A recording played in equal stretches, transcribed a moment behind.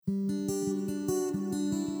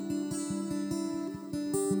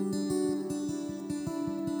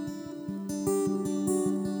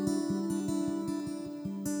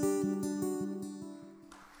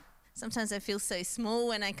Sometimes I feel so small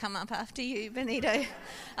when I come up after you, Benito.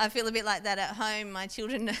 I feel a bit like that at home. My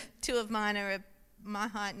children, two of mine are my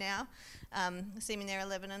height now. Assuming they're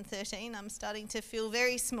 11 and 13, I'm starting to feel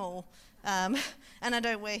very small. And I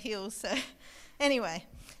don't wear heels. So anyway,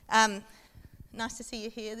 nice to see you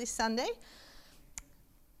here this Sunday.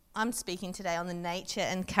 I'm speaking today on the nature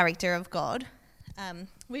and character of God.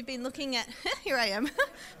 We've been looking at, here I am.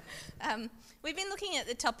 We've been looking at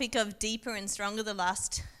the topic of deeper and stronger the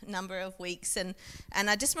last number of weeks, and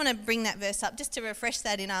I just want to bring that verse up just to refresh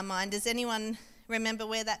that in our mind. Does anyone remember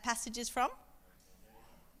where that passage is from?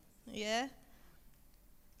 Yeah?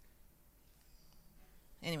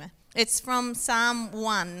 Anyway, it's from Psalm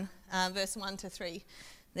 1, verse 1 to 3.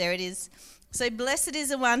 There it is. So blessed is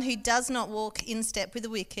the one who does not walk in step with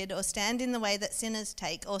the wicked, or stand in the way that sinners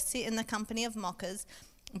take, or sit in the company of mockers,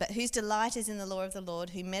 but whose delight is in the law of the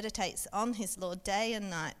Lord, who meditates on his law day and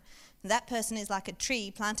night. That person is like a tree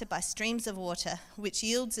planted by streams of water, which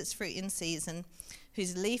yields its fruit in season,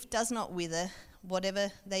 whose leaf does not wither,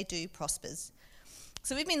 whatever they do prospers.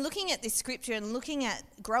 So we've been looking at this scripture and looking at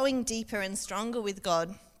growing deeper and stronger with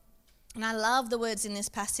God. And I love the words in this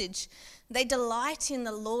passage. They delight in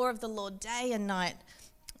the law of the Lord day and night.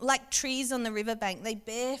 Like trees on the riverbank, they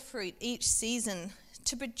bear fruit each season.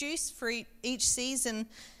 To produce fruit each season,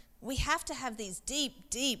 we have to have these deep,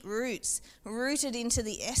 deep roots rooted into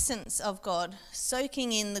the essence of God,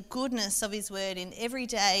 soaking in the goodness of his word in every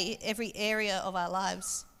day, every area of our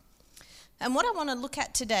lives. And what I want to look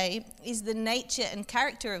at today is the nature and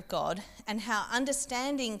character of God, and how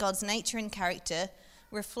understanding God's nature and character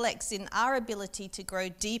reflects in our ability to grow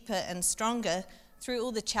deeper and stronger through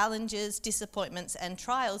all the challenges, disappointments, and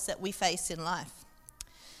trials that we face in life.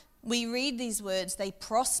 We read these words, they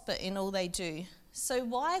prosper in all they do. So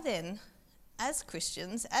why then, as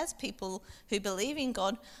Christians, as people who believe in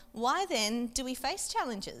God, why then do we face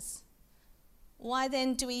challenges? Why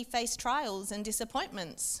then do we face trials and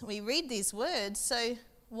disappointments? We read these words, so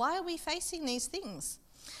why are we facing these things?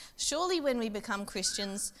 Surely when we become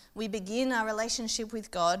Christians, we begin our relationship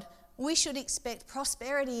with God, we should expect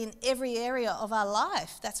prosperity in every area of our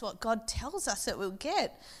life. That's what God tells us that we'll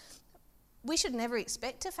get. We should never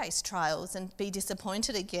expect to face trials and be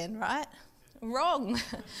disappointed again, right? Wrong.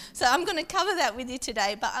 So I'm going to cover that with you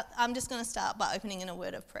today, but I'm just going to start by opening in a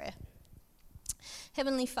word of prayer.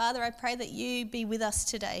 Heavenly Father, I pray that you be with us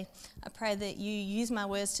today. I pray that you use my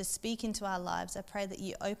words to speak into our lives. I pray that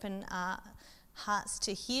you open our hearts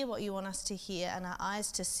to hear what you want us to hear, and our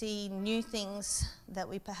eyes to see new things that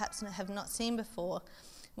we perhaps have not seen before.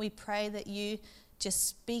 We pray that you just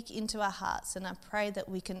speak into our hearts, and I pray that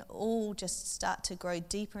we can all just start to grow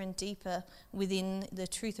deeper and deeper within the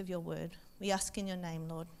truth of your word. We ask in your name,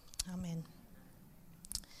 Lord. Amen.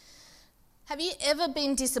 Have you ever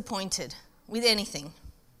been disappointed with anything?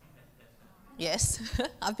 Yes,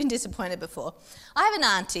 I've been disappointed before. I have an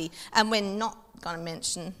auntie, and we're not going to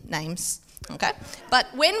mention names, okay? But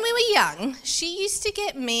when we were young, she used to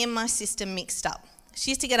get me and my sister mixed up.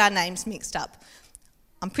 She used to get our names mixed up.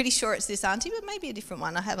 I'm pretty sure it's this auntie, but maybe a different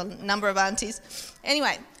one. I have a number of aunties.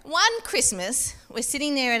 Anyway, one Christmas, we're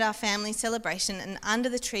sitting there at our family celebration, and under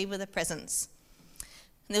the tree were the presents.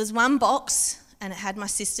 And there was one box, and it had my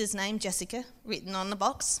sister's name, Jessica, written on the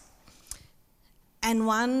box. And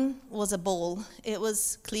one was a ball. It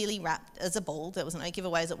was clearly wrapped as a ball. There was no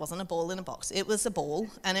giveaways. It wasn't a ball in a box. It was a ball,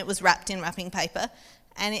 and it was wrapped in wrapping paper,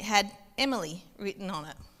 and it had Emily written on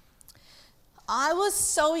it. I was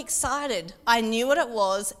so excited. I knew what it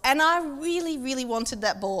was, and I really, really wanted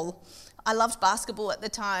that ball. I loved basketball at the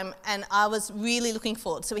time, and I was really looking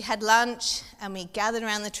forward. So we had lunch, and we gathered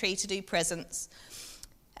around the tree to do presents.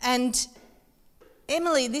 And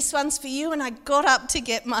Emily, this one's for you, and I got up to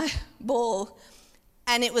get my ball,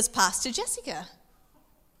 and it was passed to Jessica.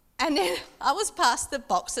 And then I was passed the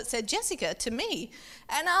box that said Jessica to me.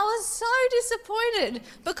 And I was so disappointed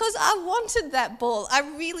because I wanted that ball. I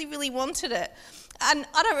really, really wanted it. And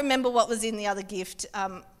I don't remember what was in the other gift.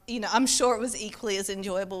 I'm sure it was equally as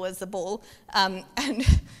enjoyable as the ball. But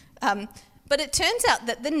it turns out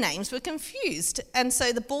that the names were confused. And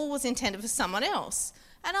so the ball was intended for someone else.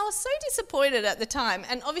 And I was so disappointed at the time,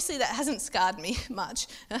 and obviously that hasn't scarred me much.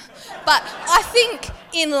 But I think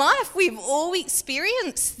in life we've all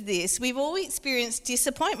experienced this. We've all experienced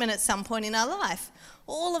disappointment at some point in our life.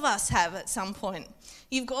 All of us have at some point.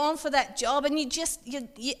 You've gone for that job and you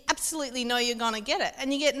absolutely know you're going to get it,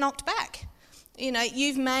 and you get knocked back.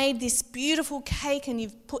 You've made this beautiful cake and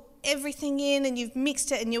you've put everything in and you've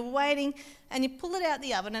mixed it and you're waiting, and you pull it out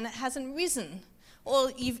the oven and it hasn't risen.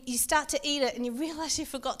 Or you start to eat it and you realise you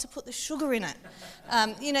forgot to put the sugar in it.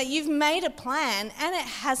 You've made a plan and it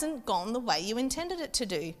hasn't gone the way you intended it to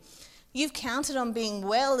do. You've counted on being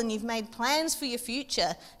well and you've made plans for your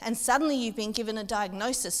future, and suddenly you've been given a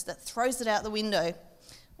diagnosis that throws it out the window.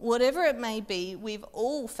 Whatever it may be, we've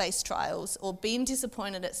all faced trials or been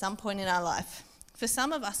disappointed at some point in our life. For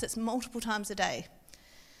some of us, it's multiple times a day.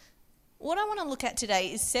 What I want to look at today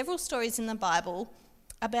is several stories in the Bible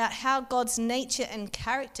about how God's nature and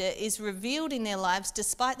character is revealed in their lives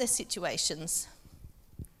despite their situations.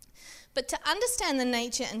 But to understand the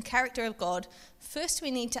nature and character of God, first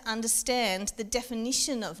we need to understand the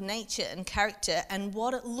definition of nature and character and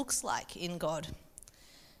what it looks like in God.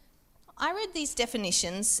 I read these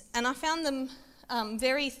definitions and I found them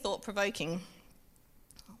very thought-provoking.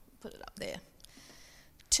 I'll put it up there.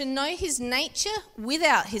 To know his nature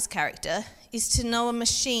without his character is to know a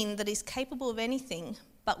machine that is capable of anything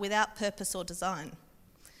but without purpose or design.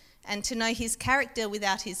 And to know his character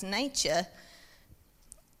without his nature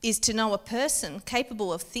is to know a person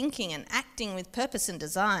capable of thinking and acting with purpose and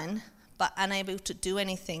design, but unable to do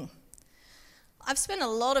anything. I've spent a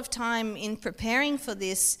lot of time in preparing for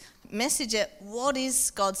this message at what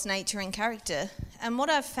is God's nature and character. And what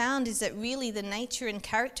I've found is that really the nature and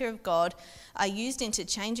character of God are used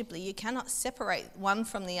interchangeably. You cannot separate one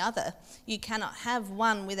from the other. You cannot have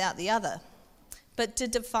one without the other. But to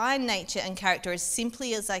define nature and character as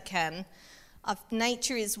simply as I can,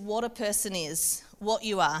 nature is what a person is, what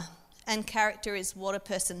you are, and character is what a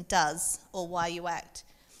person does or why you act.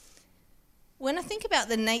 When I think about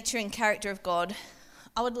the nature and character of God,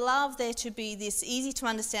 I would love there to be this easy to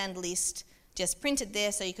understand list just printed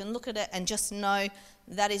there so you can look at it and just know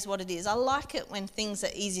that is what it is. I like it when things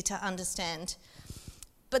are easy to understand.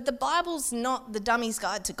 But the Bible's not the dummy's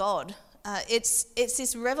guide to God. It's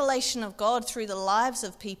this revelation of God through the lives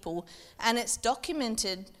of people, and it's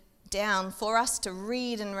documented down for us to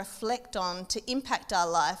read and reflect on to impact our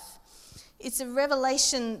life. It's a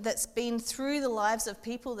revelation that's been through the lives of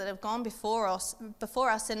people that have gone before us,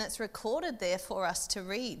 and it's recorded there for us to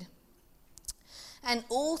read. And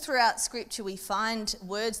all throughout Scripture we find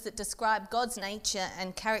words that describe God's nature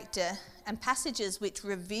and character, and passages which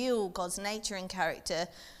reveal God's nature and character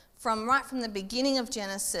right from the beginning of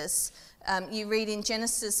Genesis. You read in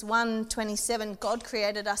Genesis 1:27, God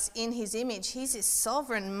created us in his image. He's this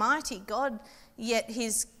sovereign, mighty God, yet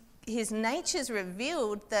his nature's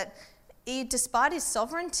revealed that despite his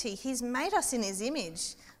sovereignty, he's made us in his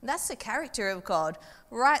image. That's the character of God.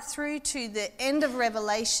 Right through to the end of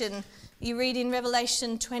Revelation, you read in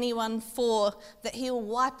Revelation 21:4 that he'll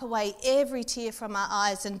wipe away every tear from our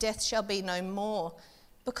eyes and death shall be no more,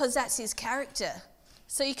 because that's his character.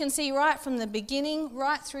 So you can see right from the beginning,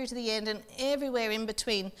 right through to the end, and everywhere in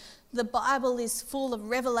between, the Bible is full of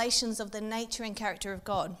revelations of the nature and character of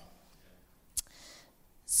God.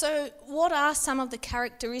 So what are some of the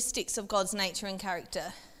characteristics of God's nature and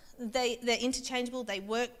character? They're interchangeable, they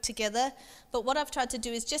work together, but what I've tried to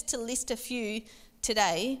do is just to list a few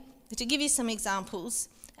today, to give you some examples,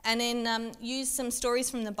 and then use some stories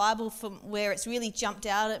from the Bible from where it's really jumped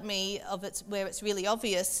out at me, where it's really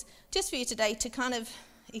obvious, just for you today to kind of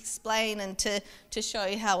explain and to show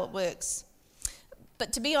you how it works.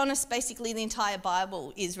 But to be honest, basically the entire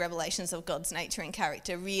Bible is revelations of God's nature and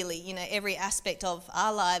character, really. You know, every aspect of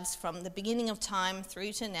our lives from the beginning of time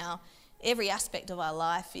through to now, every aspect of our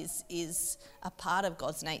life is a part of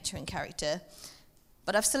God's nature and character.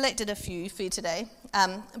 But I've selected a few for you today.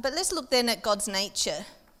 But let's look then at God's nature.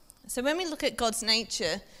 So when we look at God's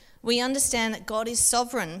nature, we understand that God is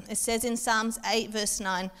sovereign. It says in Psalms 8 verse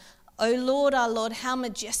 9, O Lord, our Lord, how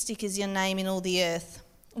majestic is your name in all the earth.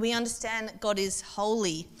 We understand that God is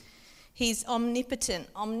holy. He's omnipotent,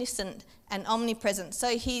 omniscient, and omnipresent.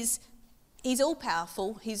 So he's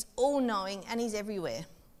all-powerful, he's all-knowing, and he's everywhere.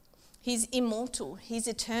 He's immortal, he's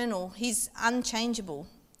eternal, he's unchangeable.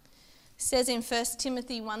 It says in 1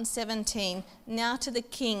 Timothy 1:17, now to the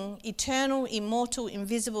King, eternal, immortal,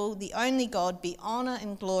 invisible, the only God, be honour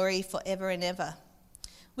and glory forever and ever.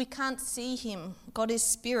 We can't see him. God is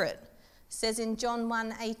spirit. It says in John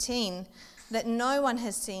 1:18 that no one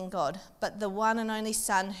has seen God, but the one and only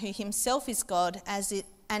Son, who himself is God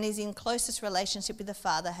and is in closest relationship with the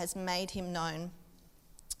Father, has made him known.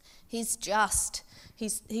 He's just.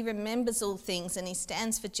 He remembers all things and he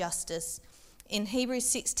stands for justice. In Hebrews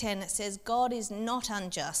 6:10 it says, God is not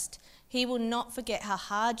unjust. He will not forget how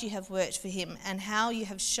hard you have worked for him and how you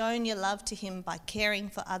have shown your love to him by caring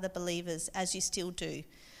for other believers, as you still do.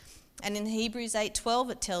 And in Hebrews 8:12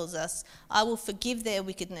 it tells us, I will forgive their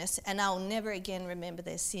wickedness and I will never again remember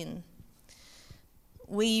their sin.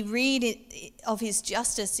 We read of his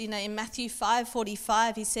justice, in Matthew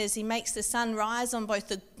 5:45 he says he makes the sun rise on both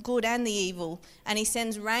the good and the evil, and he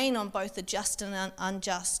sends rain on both the just and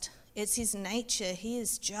unjust. It's his nature. He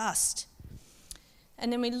is just.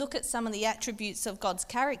 And then we look at some of the attributes of God's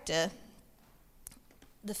character.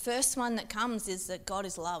 The first one that comes is that God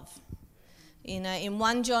is love. In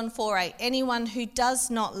 1 John 4:8, anyone who does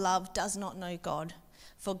not love does not know God,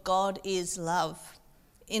 for God is love.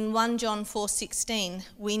 In 1 John 4:16,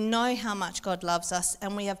 we know how much God loves us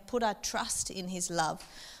and we have put our trust in his love.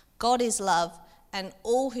 God is love, and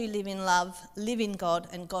all who live in love live in God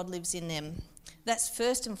and God lives in them. That's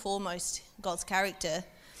first and foremost God's character.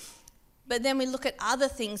 But then we look at other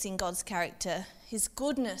things in God's character. His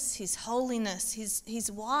goodness, his holiness,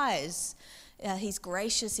 he's wise, he's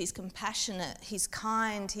gracious, he's compassionate, he's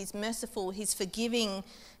kind, he's merciful, he's forgiving,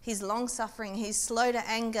 he's long-suffering, he's slow to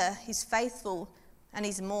anger, he's faithful, and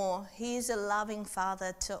he's more. He is a loving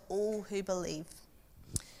Father to all who believe.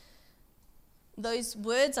 Those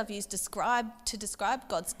words I've used to describe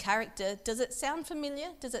God's character, does it sound familiar?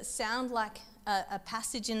 Does it sound like a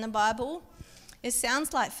passage in the Bible? It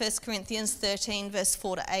sounds like 1 Corinthians 13, verse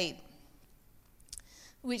 4-8,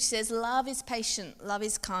 which says, love is patient, love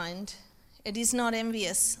is kind. It is not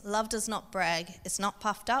envious, love does not brag, it's not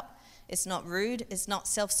puffed up, it's not rude, it's not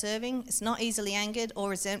self-serving, it's not easily angered or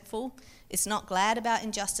resentful, it's not glad about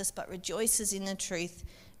injustice but rejoices in the truth,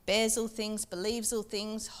 bears all things, believes all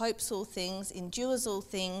things, hopes all things, endures all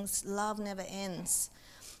things, love never ends.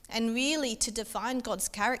 And really, to define God's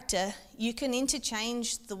character, you can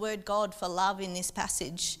interchange the word God for love in this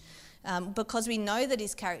passage, because we know that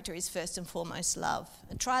his character is first and foremost love.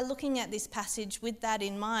 And try looking at this passage with that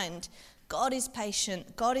in mind. God is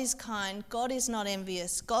patient, God is kind, God is not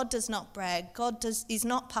envious, God does not brag, God is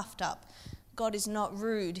not puffed up, God is not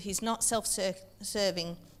rude, he's not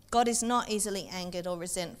self-serving, God is not easily angered or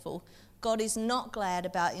resentful, God is not glad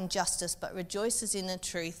about injustice but rejoices in the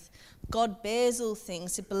truth. God bears all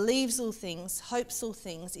things, he believes all things, hopes all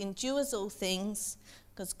things, endures all things,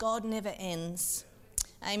 because God never ends.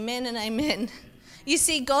 Amen and amen. You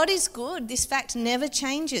see, God is good. This fact never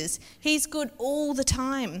changes. He's good all the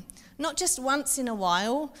time, not just once in a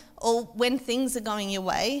while or when things are going your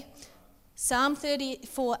way. Psalm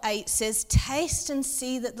 34:8 says, taste and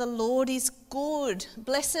see that the Lord is good.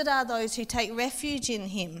 Blessed are those who take refuge in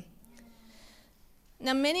him.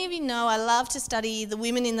 Now, many of you know I love to study the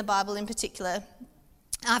women in the Bible in particular.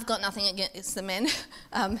 I've got nothing against the men.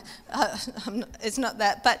 It's not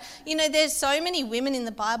that. But, there's so many women in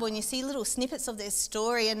the Bible and you see little snippets of their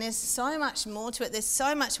story and there's so much more to it. There's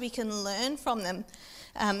so much we can learn from them.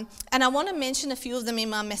 And I want to mention a few of them in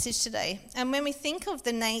my message today. And when we think of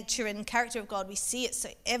the nature and character of God, we see it so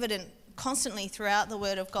evident constantly throughout the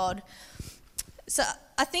Word of God. So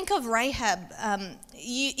I think of Rahab.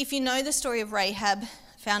 If you know the story of Rahab,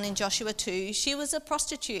 found in Joshua 2, she was a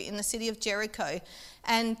prostitute in the city of Jericho.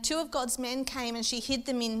 And two of God's men came and she hid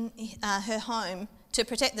them in her home to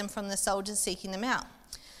protect them from the soldiers seeking them out.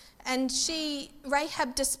 And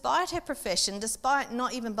Rahab, despite her profession, despite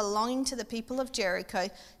not even belonging to the people of Jericho,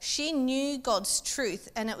 she knew God's truth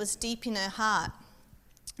and it was deep in her heart.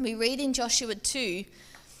 We read in Joshua 2,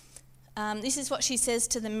 this is what she says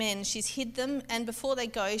to the men. She's hid them, and before they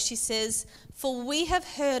go, she says, for we have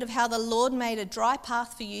heard of how the Lord made a dry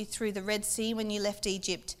path for you through the Red Sea when you left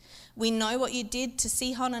Egypt. We know what you did to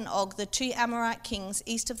Sihon and Og, the two Amorite kings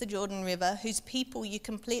east of the Jordan River, whose people you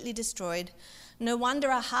completely destroyed. No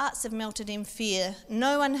wonder our hearts have melted in fear.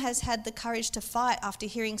 No one has had the courage to fight after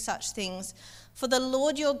hearing such things. For the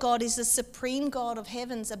Lord your God is the supreme God of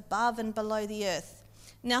heavens above and below the earth.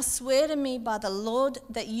 Now swear to me by the Lord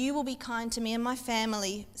that you will be kind to me and my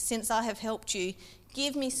family since I have helped you.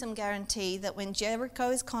 Give me some guarantee that when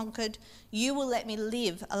Jericho is conquered, you will let me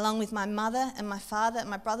live along with my mother and my father and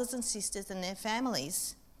my brothers and sisters and their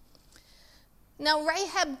families. Now,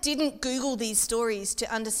 Rahab didn't Google these stories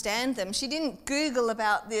to understand them. She didn't Google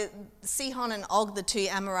about the Sihon and Og, the two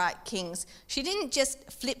Amorite kings. She didn't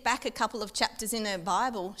just flip back a couple of chapters in her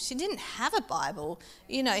Bible. She didn't have a Bible.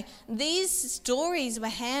 These stories were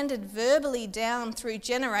handed verbally down through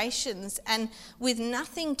generations, and with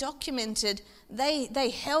nothing documented, they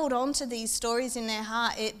held on to these stories in their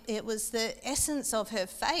heart. It was the essence of her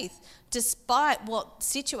faith. Despite what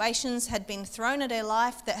situations had been thrown at her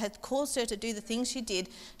life that had caused her to do the things she did,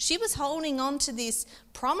 she was holding on to these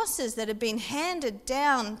promises that had been handed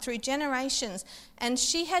down through generations. And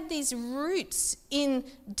she had these roots in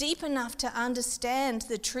deep enough to understand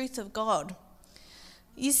the truth of God.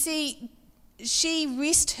 You see, she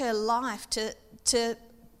risked her life to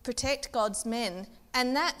protect God's men.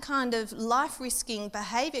 And that kind of life-risking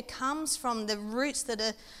behaviour comes from the roots that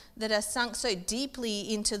are sunk so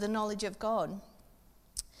deeply into the knowledge of God.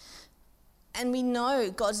 And we know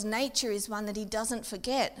God's nature is one that he doesn't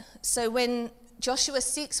forget. So when Joshua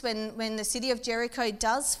 6, when the city of Jericho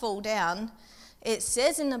does fall down, it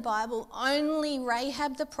says in the Bible, only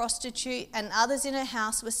Rahab the prostitute and others in her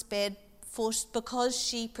house were spared because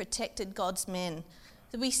she protected God's men.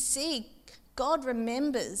 So we see God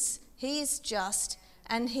remembers, he is just,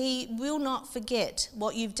 and he will not forget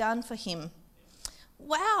what you've done for him.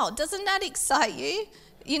 Wow, doesn't that excite you?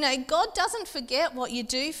 You know, God doesn't forget what you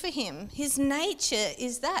do for him. His nature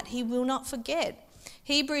is that he will not forget.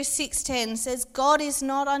 Hebrews 6:10 says, God is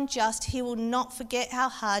not unjust. He will not forget how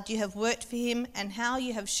hard you have worked for him and how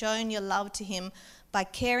you have shown your love to him by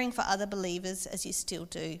caring for other believers as you still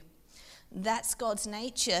do. That's God's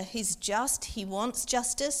nature. He's just. He wants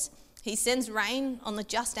justice. He sends rain on the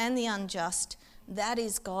just and the unjust. That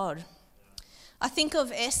is God. I think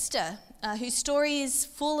of Esther, whose story is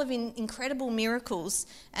full of incredible miracles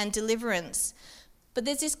and deliverance. But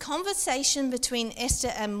there's this conversation between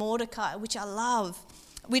Esther and Mordecai, which I love.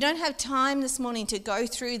 We don't have time this morning to go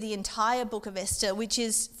through the entire book of Esther, which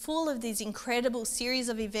is full of these incredible series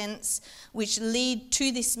of events which lead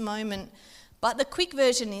to this moment. But the quick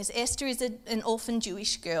version is Esther is an orphan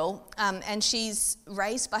Jewish girl, and she's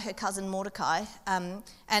raised by her cousin Mordecai.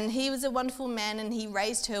 And he was a wonderful man, and he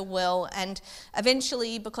raised her well. And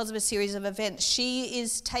eventually, because of a series of events, she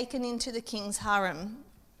is taken into the king's harem.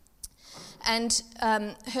 And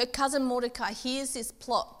her cousin Mordecai hears this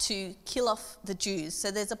plot to kill off the Jews.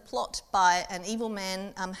 So there's a plot by an evil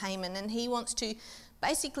man, Haman, and he wants to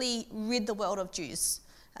basically rid the world of Jews.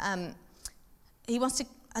 He wants to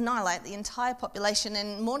annihilate the entire population,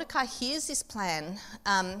 and Mordecai hears this plan,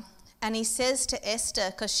 and he says to Esther,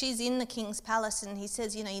 because she's in the king's palace, and he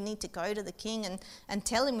says, you know, you need to go to the king and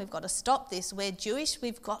tell him we've got to stop this. We're Jewish,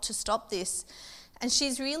 we've got to stop this. And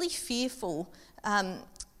she's really fearful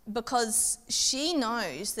because she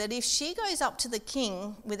knows that if she goes up to the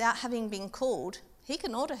king without having been called, he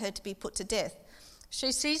can order her to be put to death.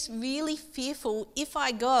 So she's really fearful, if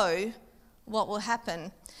I go, what will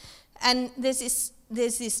happen? And there's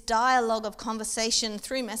this dialogue of conversation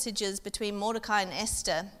through messages between Mordecai and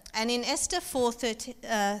Esther. And in Esther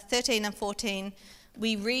 4:13 and 14,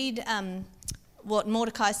 we read what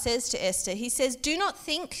Mordecai says to Esther. He says, do not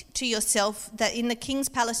think to yourself that in the king's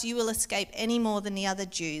palace you will escape any more than the other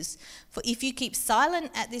Jews. For if you keep silent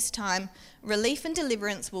at this time, relief and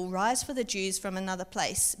deliverance will rise for the Jews from another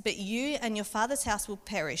place. But you and your father's house will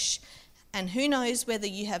perish. And who knows whether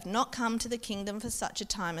you have not come to the kingdom for such a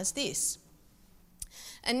time as this.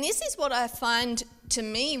 And this is what I find, to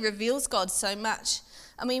me, reveals God so much.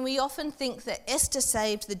 I mean, we often think that Esther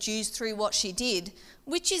saved the Jews through what she did,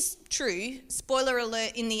 which is true. Spoiler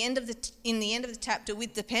alert, in the end of the chapter,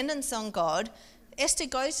 with dependence on God, Esther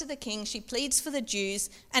goes to the king, she pleads for the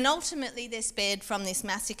Jews, and ultimately they're spared from this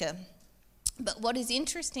massacre. But what is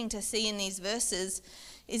interesting to see in these verses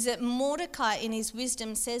is that Mordecai, in his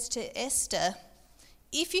wisdom, says to Esther,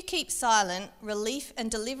 if you keep silent, relief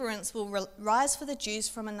and deliverance will rise for the Jews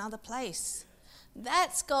from another place.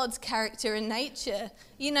 That's God's character and nature.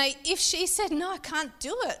 You know, if she said, no, I can't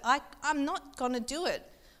do it, I'm not going to do it,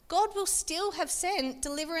 God will still have sent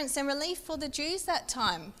deliverance and relief for the Jews that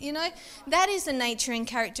time. You know, that is the nature and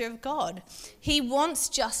character of God. He wants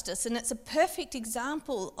justice, and it's a perfect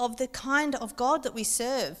example of the kind of God that we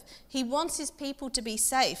serve. He wants his people to be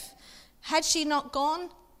safe. Had she not gone,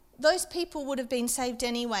 those people would have been saved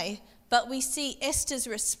anyway. But we see Esther's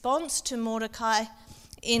response to Mordecai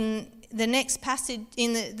in the next passage,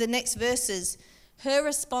 in the next verses. Her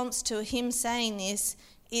response to him saying this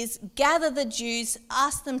is, gather the Jews,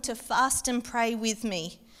 ask them to fast and pray with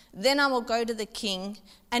me. Then I will go to the king,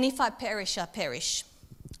 and if I perish, I perish.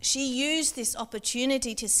 She used this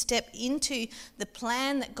opportunity to step into the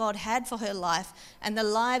plan that God had for her life and the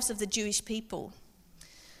lives of the Jewish people.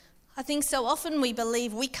 I think so often we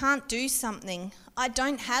believe we can't do something. I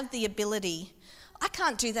don't have the ability. I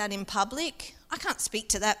can't do that in public. I can't speak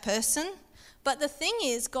to that person. But the thing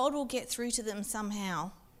is, God will get through to them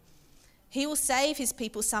somehow. He will save his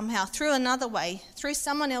people somehow through another way, through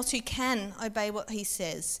someone else who can obey what he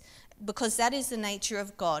says, because that is the nature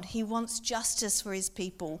of God. He wants justice for his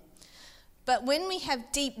people. But when we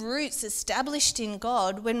have deep roots established in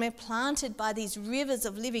God, when we're planted by these rivers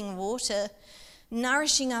of living water,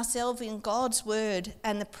 nourishing ourselves in God's word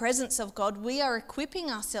and the presence of God, we are equipping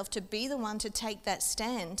ourselves to be the one to take that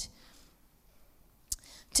stand,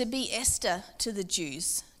 to be Esther to the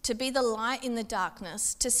Jews, to be the light in the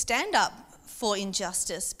darkness, to stand up for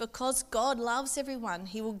injustice, because God loves everyone.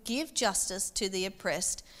 He will give justice to the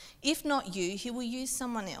oppressed. If not you, he will use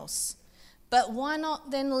someone else. But why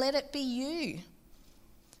not then let it be you?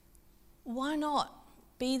 Why not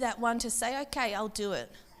be that one to say, okay, I'll do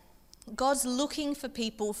it. God's looking for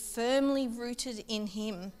people firmly rooted in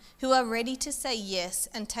him who are ready to say yes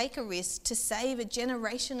and take a risk to save a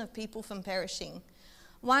generation of people from perishing.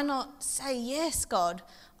 Why not say, yes, God,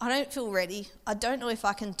 I don't feel ready. I don't know if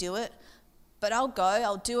I can do it, but I'll go.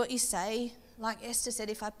 I'll do what you say. Like Esther said,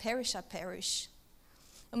 if I perish, I perish.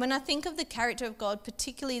 And when I think of the character of God,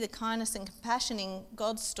 particularly the kindness and compassion in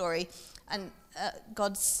God's story and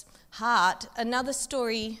God's heart, another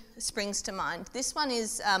story springs to mind. This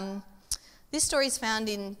story is found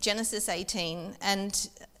in Genesis 18, and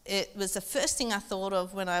it was the first thing I thought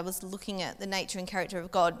of when I was looking at the nature and character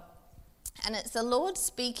of God. And it's the Lord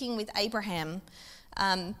speaking with Abraham.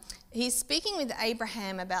 He's speaking with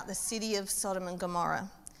Abraham about the city of Sodom and Gomorrah.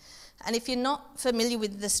 And if you're not familiar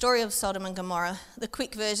with the story of Sodom and Gomorrah, the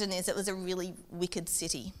quick version is it was a really wicked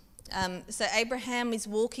city. So Abraham is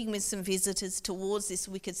walking with some visitors towards this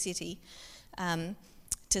wicked city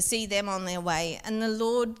to see them on their way. And the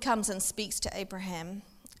Lord comes and speaks to Abraham.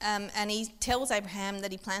 And he tells Abraham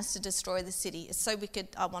that he plans to destroy the city. It's so wicked,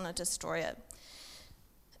 I want to destroy it.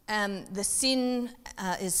 The sin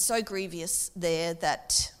is so grievous there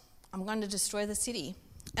that I'm going to destroy the city.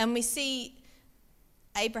 And we see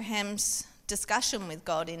Abraham's discussion with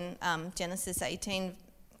God in Genesis 18,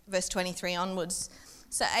 verse 23 onwards.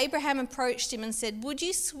 So Abraham approached him and said, "Would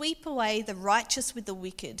you sweep away the righteous with the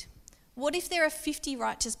wicked? What if there are 50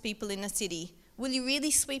 righteous people in a city? Will you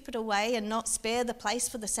really sweep it away and not spare the place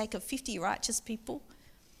for the sake of 50 righteous people?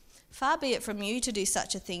 Far be it from you to do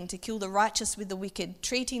such a thing, to kill the righteous with the wicked,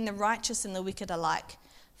 treating the righteous and the wicked alike.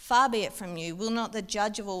 Far be it from you. Will not the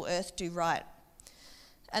judge of all earth do right?"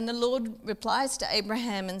 And the Lord replies to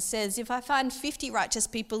Abraham and says, "If I find 50 righteous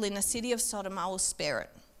people in a city of Sodom, I will spare it.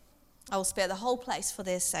 I will spare the whole place for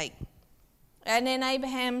their sake." And then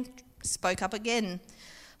Abraham spoke up again.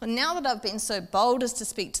 "Well, now that I've been so bold as to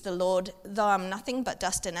speak to the Lord, though I'm nothing but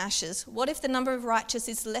dust and ashes, what if the number of righteous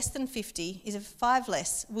is less than 50? Is it 5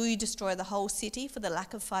 less? Will you destroy the whole city for the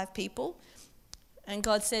lack of 5 people?" And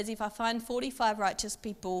God says, "If I find 45 righteous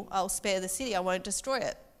people, I'll spare the city. I won't destroy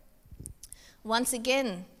it." Once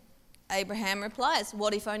again, Abraham replies,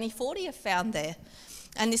 "What if only 40 are found there?"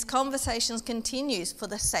 And this conversation continues. "For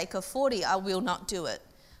the sake of 40, I will not do it."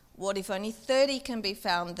 "What if only 30 can be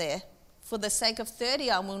found there?" "For the sake of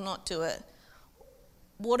 30, I will not do it."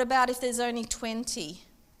 "What about if there's only 20?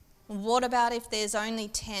 What about if there's only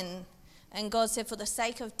 10? And God said, "For the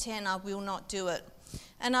sake of 10, I will not do it."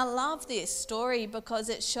 And I love this story because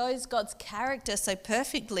it shows God's character so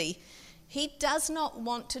perfectly. He does not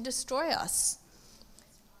want to destroy us.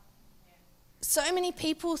 So many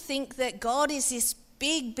people think that God is this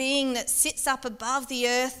big being that sits up above the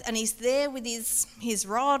earth and he's there with his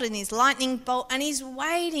rod and his lightning bolt and he's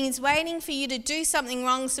waiting for you to do something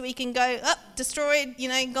wrong so he can go, destroyed,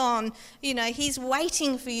 gone. He's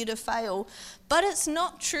waiting for you to fail. But it's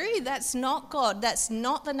not true. That's not God. That's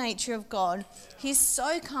not the nature of God. He's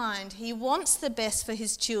so kind. He wants the best for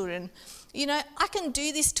his children. I can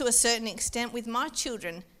do this to a certain extent with my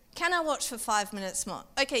children. Can I watch for 5 minutes more?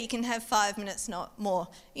 Okay, you can have 5 minutes more.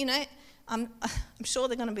 I'm sure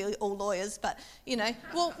they're going to be all lawyers, but,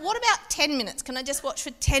 well, what about 10 minutes? Can I just watch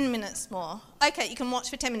for 10 minutes more? Okay, you can watch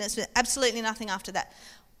for 10 minutes, but absolutely nothing after that.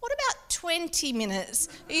 What about 20 minutes?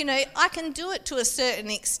 I can do it to a certain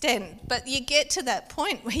extent, but you get to that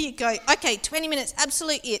point where you go, okay, 20 minutes,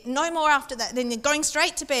 absolutely it, no more after that, then you're going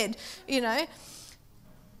straight to bed,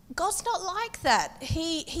 God's not like that.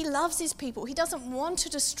 He loves his people. He doesn't want to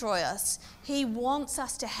destroy us. He wants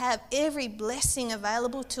us to have every blessing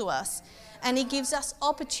available to us. And he gives us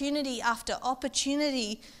opportunity after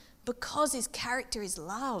opportunity because his character is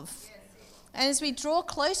love. And as we draw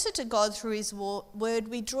closer to God through his word,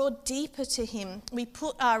 we draw deeper to him. We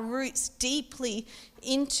put our roots deeply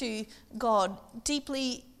into God,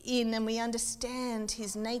 deeply in, and we understand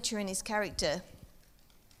his nature and his character.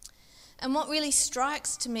 And what really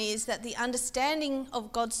strikes to me is that the understanding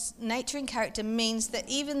of God's nature and character means that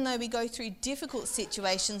even though we go through difficult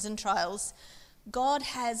situations and trials, God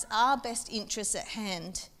has our best interests at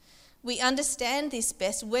hand. We understand this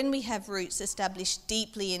best when we have roots established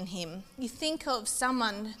deeply in him. You think of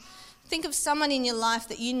someone in your life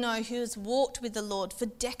that you know who has walked with the Lord for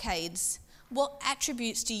decades. What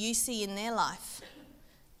attributes do you see in their life?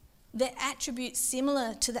 They're attributes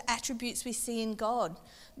similar to the attributes we see in God,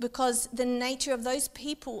 because the nature of those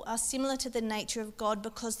people are similar to the nature of God,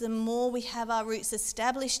 because the more we have our roots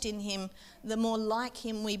established in him, the more like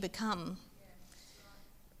him we become.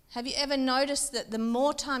 Have you ever noticed that the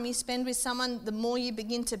more time you spend with someone, the more you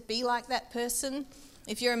begin to be like that person?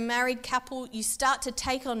 If you're a married couple, you start to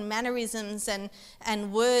take on mannerisms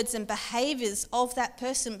and words and behaviours of that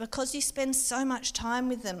person because you spend so much time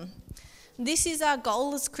with them. This is our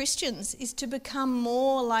goal as Christians, is to become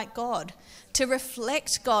more like God, to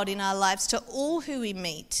reflect God in our lives to all who we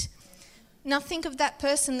meet. Now think of that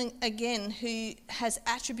person again who has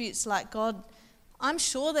attributes like God. I'm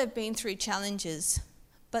sure they've been through challenges,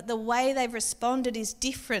 but the way they've responded is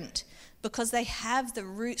different because they have the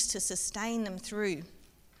roots to sustain them through.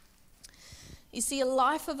 You see, a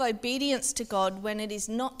life of obedience to God when it is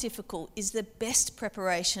not difficult is the best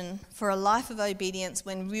preparation for a life of obedience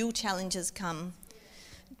when real challenges come.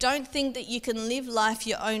 Don't think that you can live life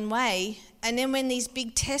your own way, and then when these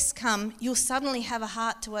big tests come, you'll suddenly have a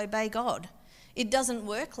heart to obey God. It doesn't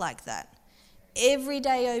work like that.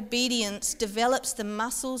 Everyday obedience develops the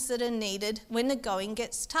muscles that are needed when the going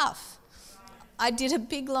gets tough. I did a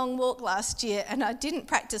big long walk last year and I didn't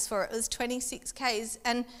practice for it. It was 26 Ks,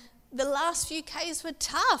 and the last few Ks were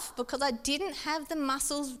tough because I didn't have the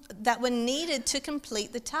muscles that were needed to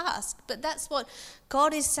complete the task. But that's what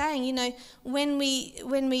God is saying, you know, when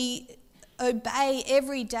we obey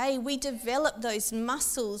every day, we develop those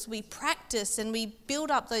muscles, we practice and we build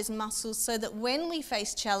up those muscles so that when we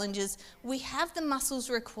face challenges, we have the muscles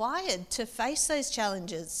required to face those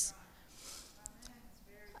challenges.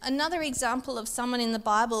 Another example of someone in the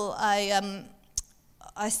Bible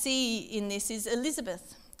I see in this is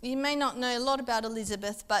Elizabeth. You may not know a lot about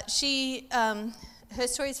Elizabeth, but her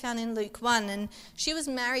story is found in Luke 1, and she was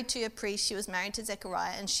married to a priest. She was married to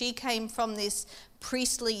Zechariah, and she came from this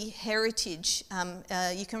priestly heritage.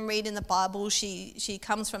 You can read in the Bible, she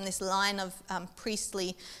comes from this line of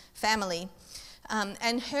priestly family.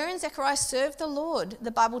 And her and Zechariah served the Lord. The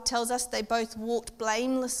Bible tells us they both walked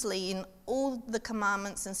blamelessly in all the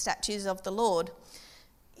commandments and statutes of the Lord.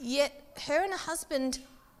 Yet her and her husband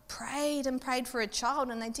prayed and prayed for a child,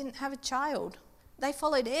 and they didn't have a child. They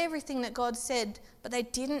followed everything that God said, but they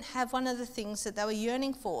didn't have one of the things that they were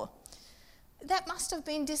yearning for. That must have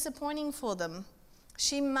been disappointing for them.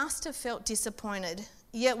 She must have felt disappointed.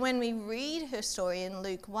 Yet when we read her story in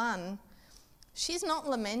Luke 1, she's not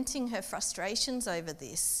lamenting her frustrations over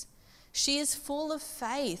this. She is full of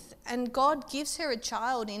faith, and God gives her a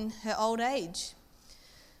child in her old age.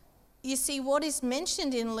 You see, what is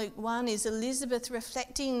mentioned in Luke 1 is Elizabeth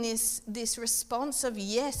reflecting this response of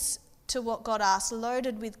yes to what God asked,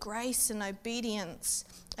 loaded with grace and obedience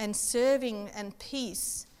and serving and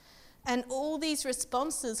peace. And all these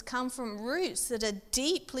responses come from roots that are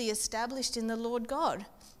deeply established in the Lord God.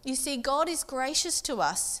 You see, God is gracious to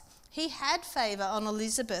us. He had favour on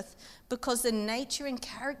Elizabeth because the nature and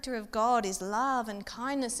character of God is love and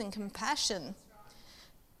kindness and compassion.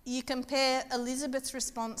 You compare Elizabeth's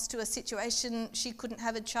response to a situation she couldn't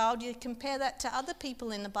have a child, you compare that to other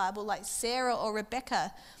people in the Bible like Sarah or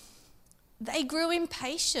Rebecca. They grew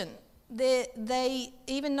impatient. They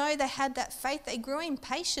even though they had that faith, they grew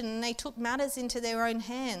impatient and they took matters into their own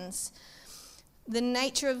hands. The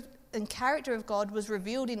nature and character of God was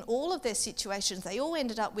revealed in all of their situations. They all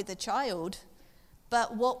ended up with a child.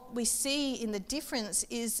 But what we see in the difference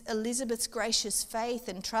is Elizabeth's gracious faith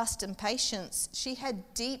and trust and patience. She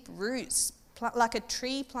had deep roots, like a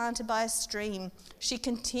tree planted by a stream. She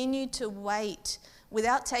continued to wait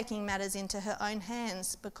without taking matters into her own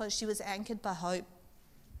hands because she was anchored by hope.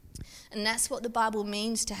 And that's what the Bible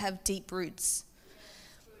means to have deep roots.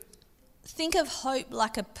 Think of hope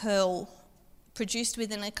like a pearl produced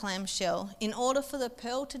within a clamshell. In order for the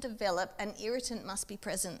pearl to develop, an irritant must be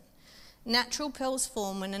present. Natural pearls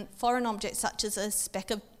form when a foreign object such as a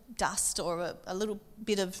speck of dust or a little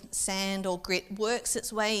bit of sand or grit works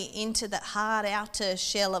its way into the hard outer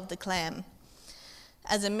shell of the clam.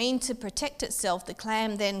 As a means to protect itself, the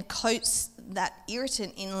clam then coats that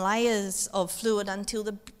irritant in layers of fluid until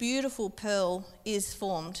the beautiful pearl is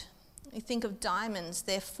formed. You think of diamonds,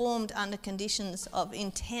 they're formed under conditions of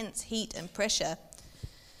intense heat and pressure.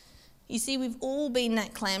 You see, we've all been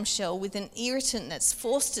that clamshell with an irritant that's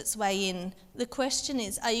forced its way in. The question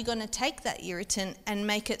is, are you going to take that irritant and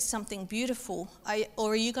make it something beautiful?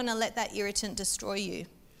 Or are you going to let that irritant destroy you?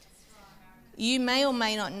 You may or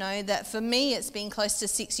may not know that for me, it's been close to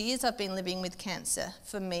 6 years I've been living with cancer.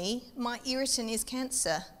 For me, my irritant is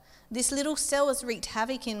cancer. This little cell has wreaked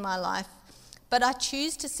havoc in my life, but I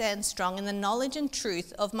choose to stand strong in the knowledge and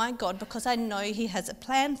truth of my God because I know He has a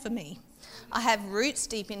plan for me. I have roots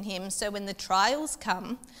deep in Him, so when the trials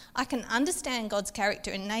come, I can understand God's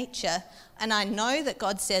character and nature, and I know that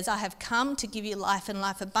God says, I have come to give you life and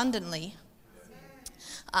life abundantly.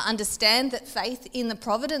 I understand that faith in the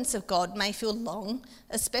providence of God may feel long,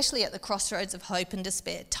 especially at the crossroads of hope and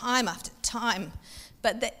despair, time after time.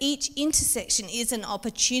 but that each intersection is an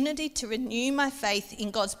opportunity to renew my faith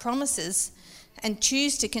in God's promises and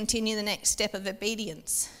choose to continue the next step of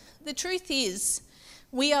obedience. The truth is,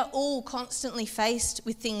 we are all constantly faced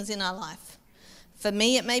with things in our life. For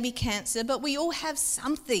me, it may be cancer, but we all have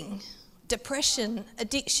something. Depression,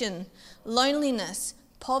 addiction, loneliness,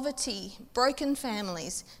 poverty, broken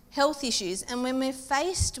families, health issues. And when we're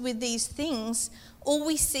faced with these things, all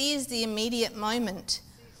we see is the immediate moment.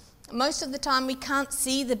 Most of the time we can't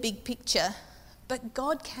see the big picture, but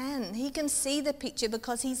God can. He can see the picture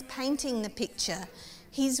because he's painting the picture.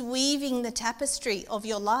 He's weaving the tapestry of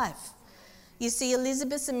your life. You see,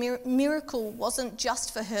 Elizabeth's miracle wasn't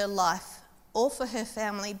just for her life or for her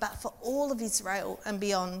family, but for all of Israel and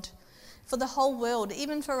beyond, for the whole world,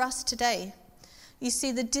 even for us today. You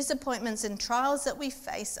see, the disappointments and trials that we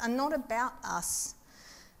face are not about us.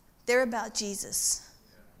 They're about Jesus.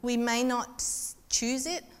 We may not choose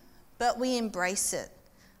it, but we embrace it.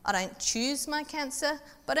 I don't choose my cancer,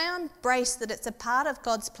 but I embrace that it's a part of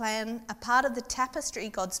God's plan, a part of the tapestry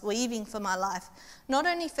God's weaving for my life, not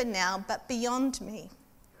only for now, but beyond me.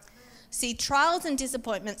 See, trials and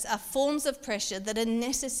disappointments are forms of pressure that are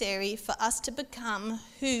necessary for us to become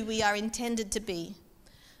who we are intended to be.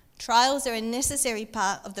 Trials are a necessary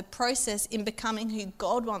part of the process in becoming who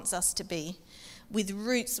God wants us to be, with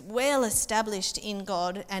roots well established in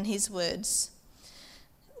God and his words.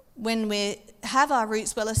 When we have our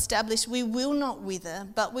roots well established, we will not wither,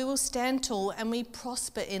 but we will stand tall and we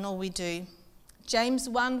prosper in all we do. James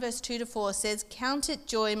 1 verse 2-4 says, "Count it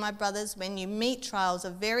joy, my brothers, when you meet trials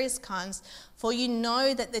of various kinds, for you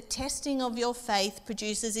know that the testing of your faith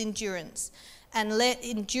produces endurance. And let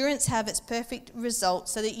endurance have its perfect result,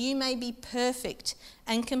 so that you may be perfect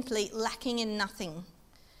and complete, lacking in nothing."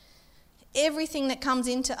 Everything that comes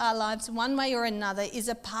into our lives one way or another is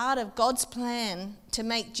a part of God's plan to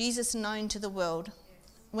make Jesus known to the world.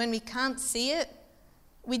 When we can't see it,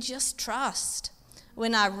 we just trust.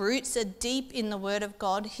 When our roots are deep in the Word of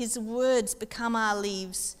God, his words become our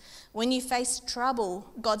leaves. When you face trouble,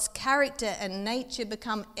 God's character and nature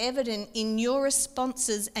become evident in your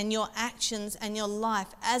responses and your actions and your life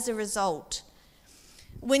as a result.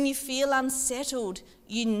 When you feel unsettled,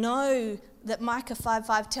 you know that Micah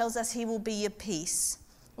 5:5 tells us he will be your peace.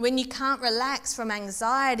 When you can't relax from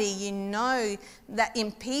anxiety, you know that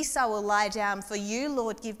in peace I will lie down, for you,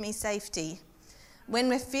 Lord, give me safety. When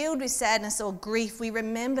we're filled with sadness or grief, we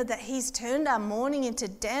remember that he's turned our mourning into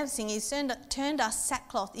dancing. He's turned our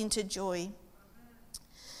sackcloth into joy.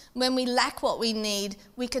 When we lack what we need,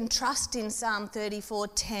 we can trust in Psalm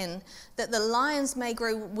 34:10 that the lions may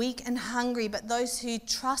grow weak and hungry, but those who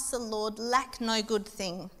trust the Lord lack no good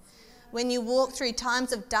thing. When you walk through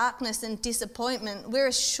times of darkness and disappointment, we're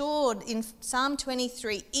assured in Psalm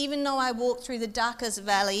 23, "Even though I walk through the darkest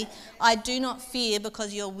valley, I do not fear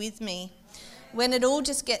because you're with me." When it all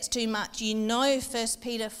just gets too much, you know 1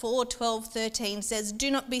 Peter 4:12-13 says, "Do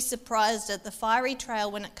not be surprised at the fiery trial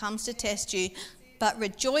when it comes to test you, but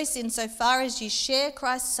rejoice insofar as you share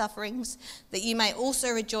Christ's sufferings, that you may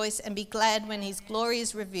also rejoice and be glad when his glory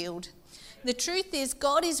is revealed." The truth is,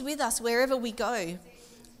 God is with us wherever we go,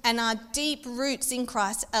 and our deep roots in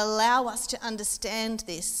Christ allow us to understand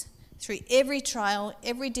this. Through every trial,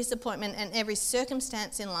 every disappointment, and every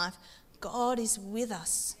circumstance in life, God is with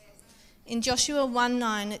us. In Joshua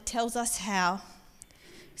 1:9, it tells us how.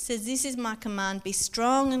 It says, "This is my command, be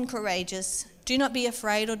strong and courageous. Do not be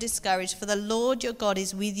afraid or discouraged, for the Lord your God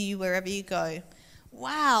is with you wherever you go."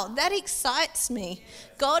 Wow, that excites me.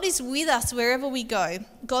 God is with us wherever we go.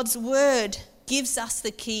 God's word gives us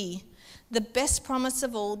the key. The best promise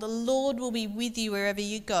of all, the Lord will be with you wherever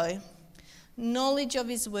you go. Knowledge of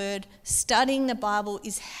his word, studying the Bible,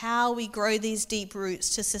 is how we grow these deep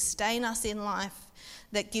roots to sustain us in life,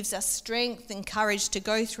 that gives us strength and courage to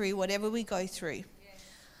go through whatever we go through.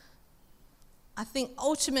 I think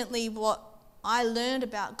ultimately what I learned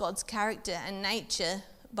about God's character and nature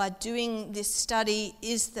by doing this study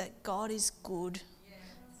is that God is good.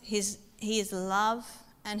 He is love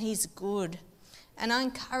and he's good. And I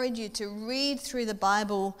encourage you to read through the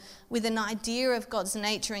Bible with an idea of God's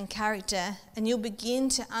nature and character, and you'll begin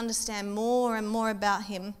to understand more and more about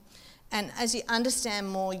him. And as you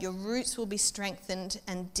understand more, your roots will be strengthened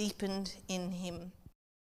and deepened in him.